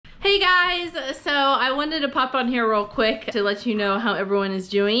Hey guys, so I wanted to pop on here real quick to let you know how everyone is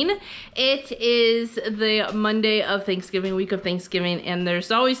doing. It is the Monday of Thanksgiving, week of Thanksgiving, and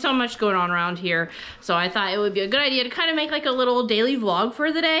there's always so much going on around here. So I thought it would be a good idea to kind of make like a little daily vlog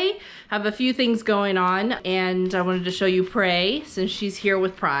for the day. Have a few things going on, and I wanted to show you Prey since she's here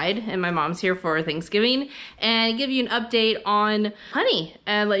with Pride and my mom's here for Thanksgiving, and give you an update on Honey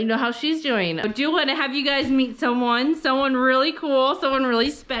and let you know how she's doing. I do want to have you guys meet someone really cool, someone really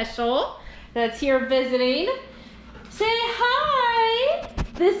special that's here visiting. Say hi!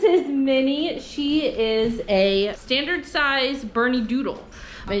 This is Minnie. She is a standard size Bernie Doodle.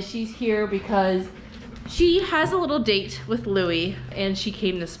 And she's here because she has a little date with Louie, and she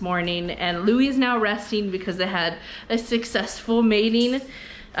came this morning, and Louie is now resting because they had a successful mating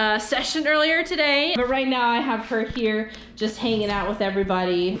session earlier today. But right now I have her here just hanging out with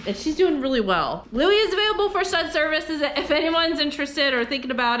everybody, and she's doing really well. Louie is available for stud services if anyone's interested or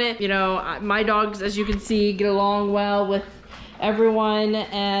thinking about it. You know, my dogs, as you can see, get along well with everyone,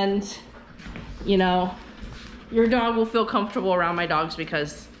 and you know, your dog will feel comfortable around my dogs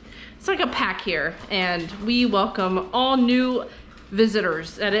because it's like a pack here, and we welcome all new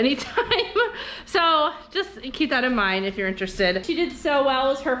visitors at any time. So just keep that in mind if you're interested. She did so well. It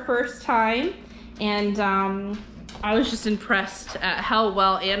was her first time, and I was just impressed at how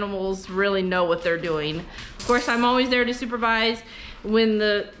well animals really know what they're doing. Of course, I'm always there to supervise when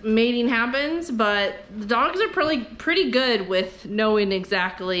the mating happens, but the dogs are pretty good with knowing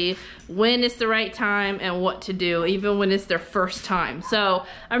exactly when it's the right time and what to do, even when it's their first time. So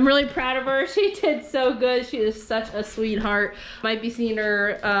I'm really proud of her. She did so good. She is such a sweetheart. Might be seeing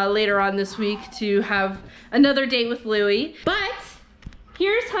her later on this week to have another date with Louie. But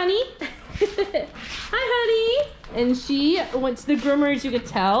here's Honey. Hi, Honey. And she went to the groomer, as you could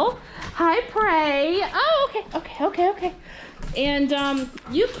tell. Hi, Prey. Oh, okay. And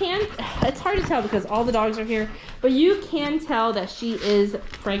you can, it's hard to tell because all the dogs are here, but you can tell that she is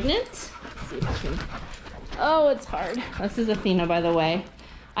pregnant. Let's see if I can, oh, it's hard. This is Athena, by the way.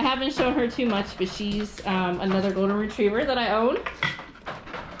 I haven't shown her too much, but she's another golden retriever that I own.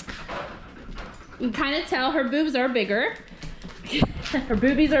 You can kind of tell her boobs are bigger. Her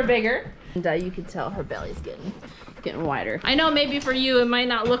boobies are bigger. And you can tell her belly's getting wider. I know maybe for you it might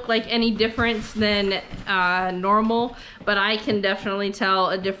not look like any difference than normal, but I can definitely tell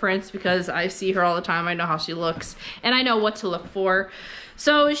a difference because I see her all the time. I know how she looks, and I know what to look for.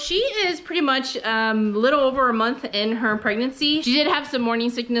 So she is pretty much a little over a month in her pregnancy. She did have some morning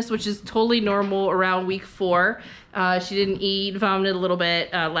sickness, which is totally normal around week 4. She didn't eat, vomited a little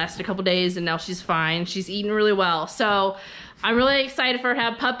bit, lasted a couple days, and now she's fine. She's eating really well. So I'm really excited for her to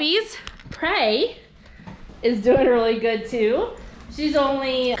have puppies. Prey is doing really good too. She's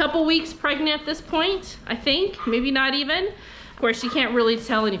only a couple weeks pregnant at this point, I think, maybe not even. Of course, she can't really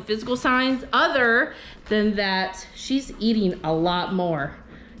tell any physical signs other than that she's eating a lot more.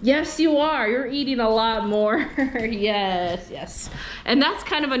 Yes, you are. You're eating a lot more. Yes. And that's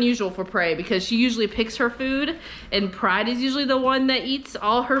kind of unusual for Prey because she usually picks her food, and Pride is usually the one that eats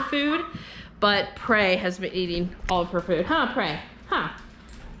all her food. But Prey has been eating all of her food. Huh, Prey? Huh?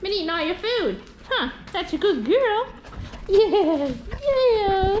 Been eating all your food. Huh, that's a good girl. Yes,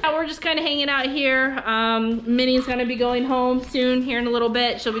 yeah. We're just kind of hanging out here. Minnie's gonna be going home soon here in a little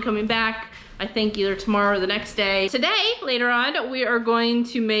bit. She'll be coming back, I think either tomorrow or the next day. Today, later on, we are going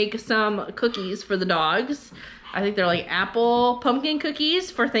to make some cookies for the dogs. I think they're like apple pumpkin cookies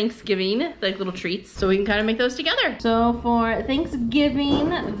for Thanksgiving, like little treats. So we can kind of make those together. So for Thanksgiving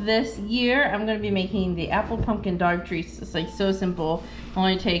this year, I'm gonna be making the apple pumpkin dog treats. It's like so simple.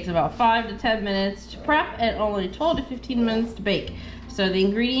 Only takes about 5 to 10 minutes to prep and only 12 to 15 minutes to bake. So the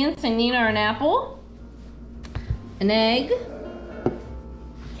ingredients I need are an apple, an egg,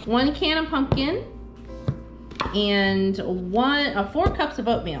 1 can of pumpkin, and 4 cups of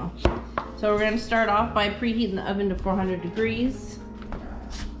oatmeal. So we're going to start off by preheating the oven to 400 degrees.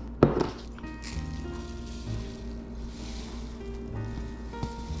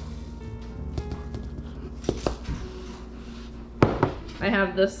 I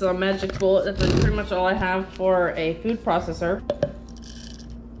have this magic bullet. That's pretty much all I have for a food processor.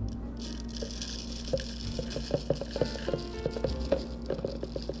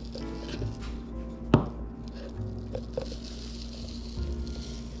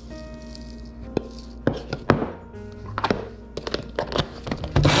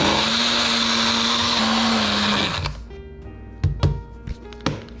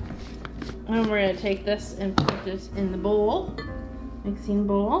 And we're going to take this and put this in the bowl, mixing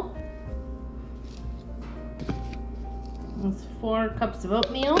bowl. That's 4 cups of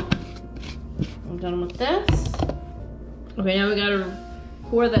oatmeal. I'm done with this. Okay, now we gotta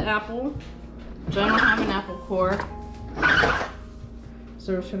core the apple, which I don't have an apple core.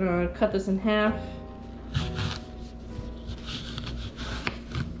 So we're just gonna cut this in half.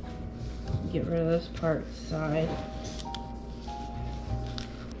 Get rid of this part side.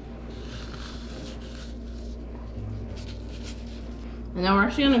 And now we're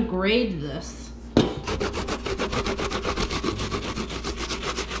actually gonna grade this.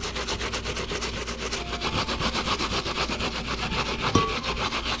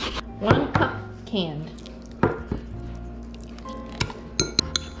 1 cup canned.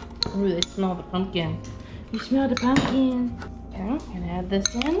 Ooh, they smell the pumpkin. You smell the pumpkin. Okay, I'm gonna add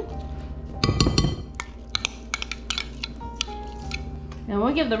this in. And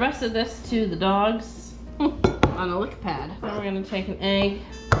we'll give the rest of this to the dogs on a lick pad. Then we're gonna take an egg.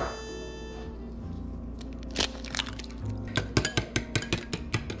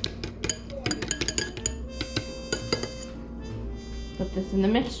 Put this in the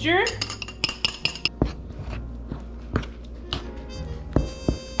mixture.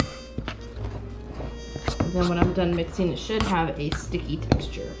 And then when I'm done mixing, it should have a sticky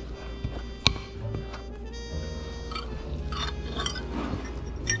texture.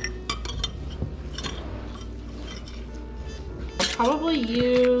 I'll probably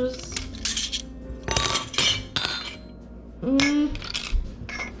use well,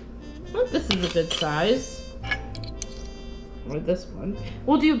 this is a good size. Or this one.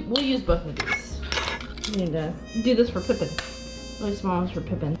 We'll use both of these. We need to do this for Pippin. Really small ones for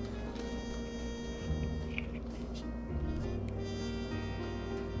Pippin.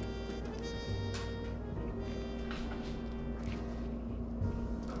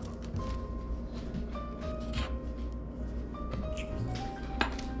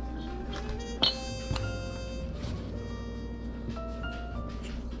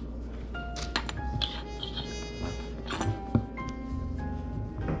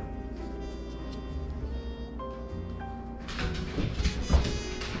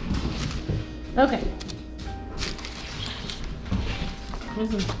 Okay.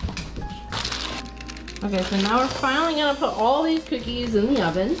 Okay, so now we're finally gonna put all these cookies in the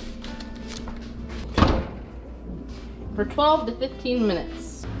oven for 12 to 15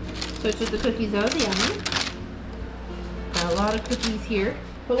 minutes. So I took the cookies out of the oven. Got a lot of cookies here.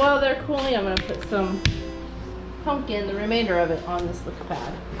 But while they're cooling, I'm gonna put some pumpkin, the remainder of it, on this lick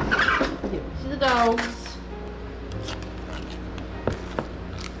pad. Give it to the dogs.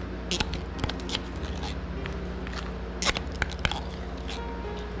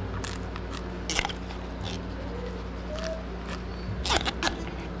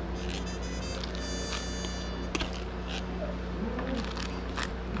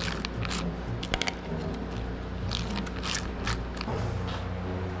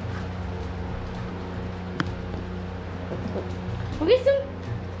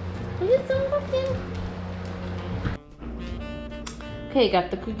 We'll get some pumpkin. Okay,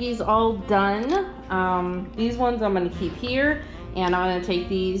 got the cookies all done. These ones I'm gonna keep here, and I'm gonna take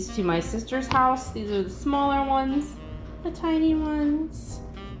these to my sister's house. These are the smaller ones, the tiny ones.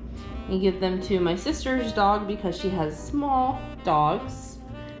 And give them to my sister's dog because she has small dogs,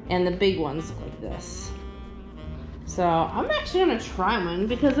 and the big ones look like this. So I'm actually gonna try one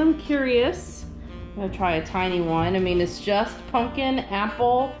because I'm curious. I'm gonna try a tiny one. I mean, it's just pumpkin,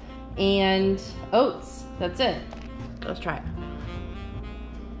 apple, and oats. That's it. Let's try it.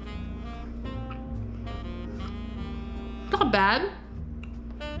 Not bad.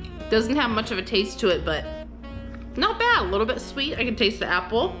 Doesn't have much of a taste to it, but not bad. A little bit sweet. I can taste the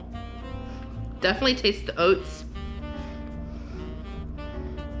apple. Definitely taste the oats.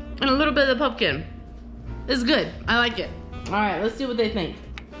 And a little bit of the pumpkin. It's good. I like it. All right, let's see what they think.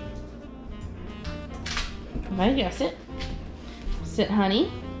 Okay, yeah, sit. Sit,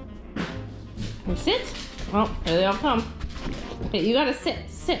 honey. And sit. Oh, here they all come. Okay, you gotta sit.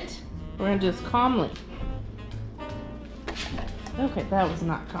 Sit. We're gonna do this calmly. Okay, that was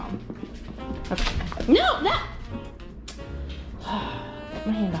not calm. Okay. No, that. Get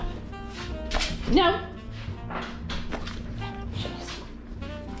my hand off. No.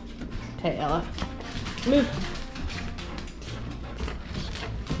 Okay, Ella. Move.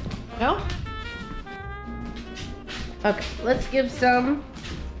 Go. Okay, let's give some.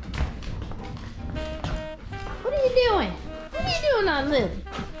 What are you doing? What are you doing on Lily?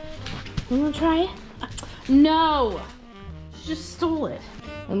 You wanna try it? No! She just stole it.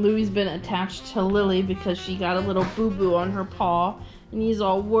 And Louie's been attached to Lily because she got a little boo-boo on her paw, and he's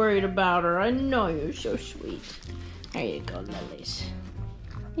all worried about her. I know, you're so sweet. There you go, Lily's.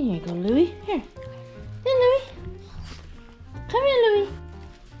 Here you go, Louie. Here. Here, Louie. Come here, Louie.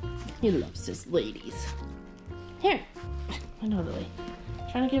 He loves his ladies. Here. I know, Lily.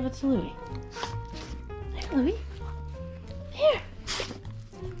 Trying to give it to Louie. Here, Louie. Here.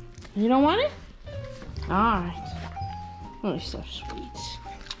 You don't want it? Alright. Oh, you're so sweet.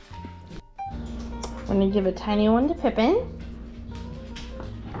 I'm gonna give a tiny one to Pippin.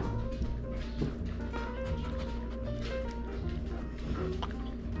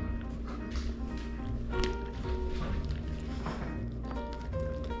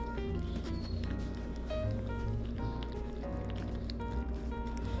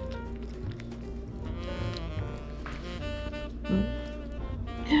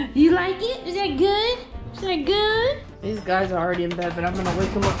 You like it? Is that good? Is that good? These guys are already in bed, but I'm gonna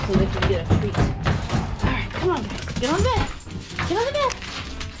wake them up so they can get a treat. Alright, come on guys. Get on the bed. Get on the bed.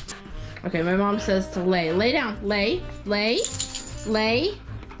 Okay, my mom says to lay. Lay down. Lay. Lay. Lay.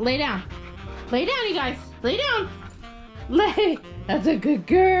 Lay down. Lay down, you guys. Lay down. Lay. That's a good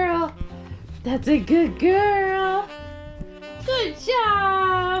girl. That's a good girl. Good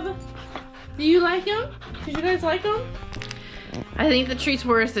job. Do you like them? Did you guys like them? I think the treats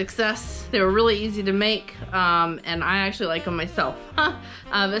were a success. They were really easy to make, and I actually like them myself.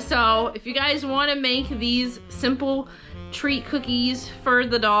 So if you guys want to make these simple treat cookies for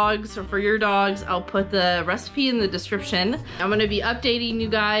the dogs or for your dogs, I'll put the recipe in the description. I'm going to be updating you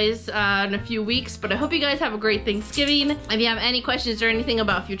guys in a few weeks, but I hope you guys have a great Thanksgiving. If you have any questions or anything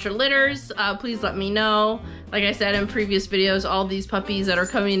about future litters, please let me know. Like I said in previous videos, all these puppies that are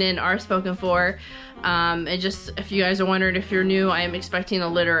coming in are spoken for. And just if you guys are wondering, if you're new, I am expecting a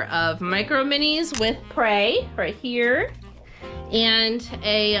litter of micro minis with prey right here, and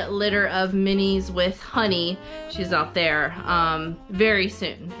a litter of minis with honey. She's out there very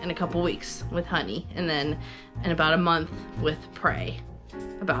soon, in a couple weeks with honey, and then in about a month with prey.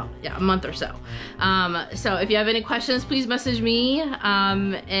 About, yeah, a month or so. So if you have any questions, please message me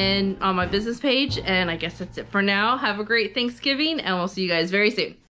and on my business page. And I guess that's it for now. Have a great Thanksgiving, and we'll see you guys very soon.